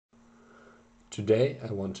Today I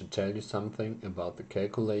want to tell you something about the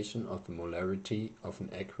calculation of the molarity of an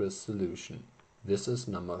aqueous solution. This is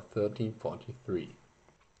number 1343.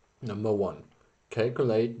 Number 1.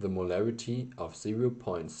 Calculate the molarity of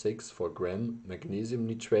 0.64 gram magnesium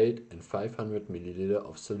nitrate in 500 ml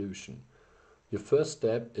of solution. Your first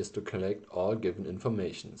step is to collect all given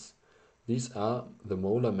informations. These are the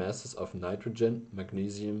molar masses of nitrogen,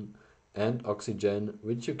 magnesium and oxygen,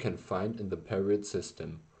 which you can find in the period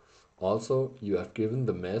system. Also, you have given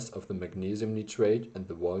the mass of the magnesium nitrate and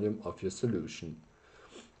the volume of your solution.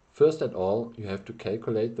 First at all, you have to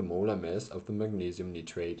calculate the molar mass of the magnesium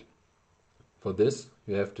nitrate. For this,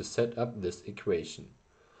 you have to set up this equation.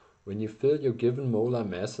 When you fill your given molar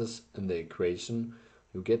masses in the equation,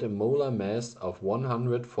 you get a molar mass of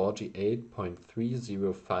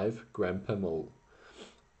 148.305 gram per mole.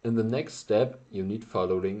 In the next step, you need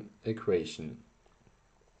following equation.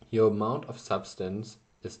 Your amount of substance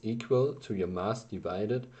is equal to your mass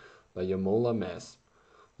divided by your molar mass.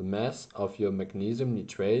 The mass of your magnesium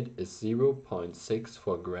nitrate is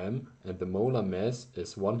 0.64 gram and the molar mass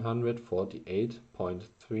is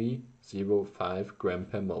 148.305 gram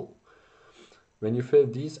per mole. When you fill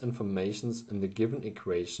these informations in the given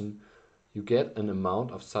equation, you get an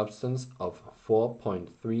amount of substance of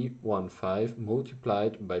 4.315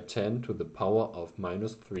 multiplied by 10 to the power of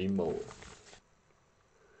minus 3 mole.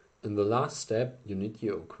 In the last step, you need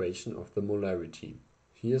your equation of the molarity.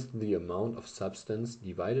 Here's the amount of substance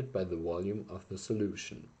divided by the volume of the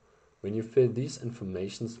solution. When you fill these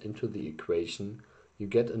informations into the equation, you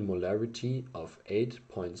get a molarity of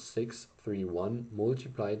 8.631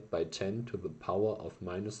 multiplied by 10 to the power of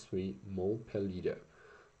minus 3 mole per liter.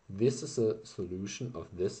 This is a solution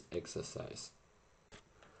of this exercise.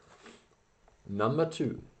 Number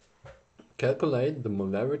 2. Calculate the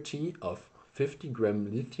molarity of 50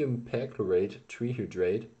 gram lithium perchlorate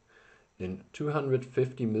trihydrate in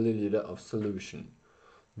 250 ml of solution.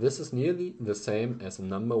 This is nearly the same as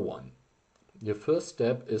number 1. Your first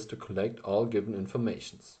step is to collect all given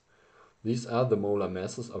informations. These are the molar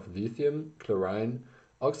masses of lithium, chlorine,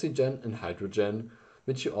 oxygen and hydrogen,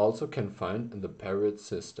 which you also can find in the period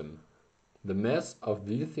system. The mass of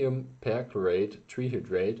lithium perchlorate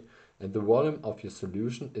trihydrate and the volume of your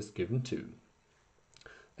solution is given too.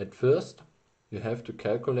 At first, you have to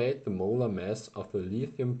calculate the molar mass of the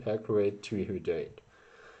lithium perchlorate trihydrate.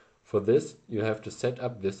 For this, you have to set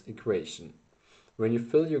up this equation. When you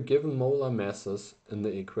fill your given molar masses in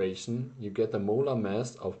the equation, you get a molar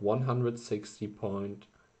mass of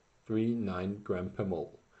 160.39 gram per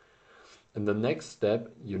mole. In the next step,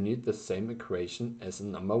 you need the same equation as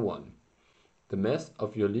in number 1. The mass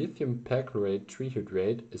of your lithium perchlorate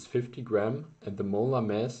trihydrate is 50 gram and the molar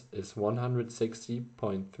mass is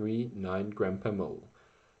 160.39 gram per mole.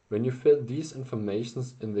 When you fill these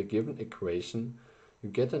informations in the given equation, you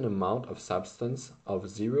get an amount of substance of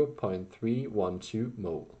 0.312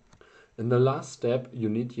 mole. In the last step, you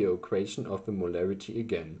need your equation of the molarity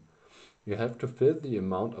again. You have to fill the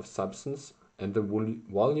amount of substance and the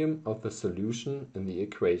volume of the solution in the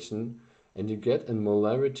equation, and you get a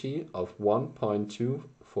molarity of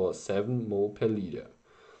 1.247 mole per liter.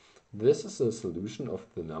 This is the solution of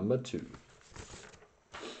the number 2.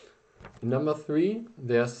 In number 3,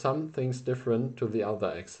 there are some things different to the other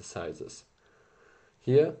exercises.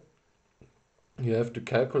 Here, you have to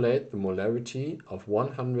calculate the molarity of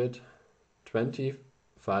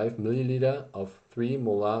 125 ml of 3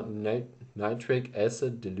 molar nitric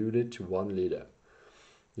acid diluted to 1 liter.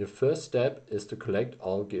 Your first step is to collect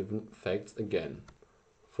all given facts again.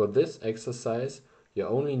 For this exercise, you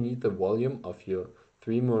only need the volume of your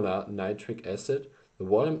 3 molar nitric acid, the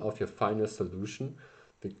volume of your final solution,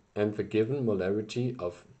 and the given molarity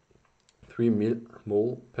of 3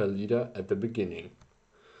 mol per liter at the beginning.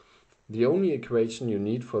 The only equation you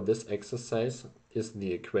need for this exercise is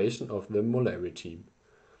the equation of the molarity.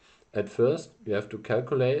 At first, you have to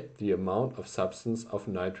calculate the amount of substance of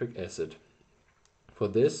nitric acid. For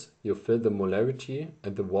this, you fill the molarity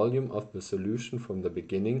and the volume of the solution from the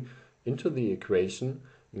beginning into the equation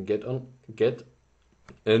and get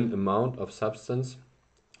an amount of substance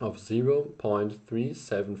of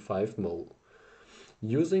 0.375 mole.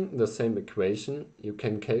 Using the same equation, you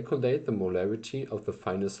can calculate the molarity of the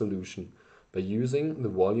final solution by using the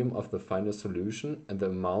volume of the final solution and the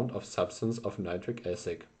amount of substance of nitric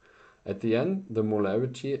acid. At the end, the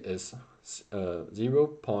molarity is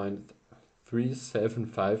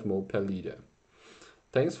 0.375 mole per liter.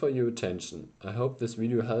 Thanks for your attention. I hope this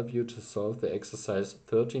video helped you to solve the exercise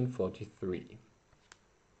 1343.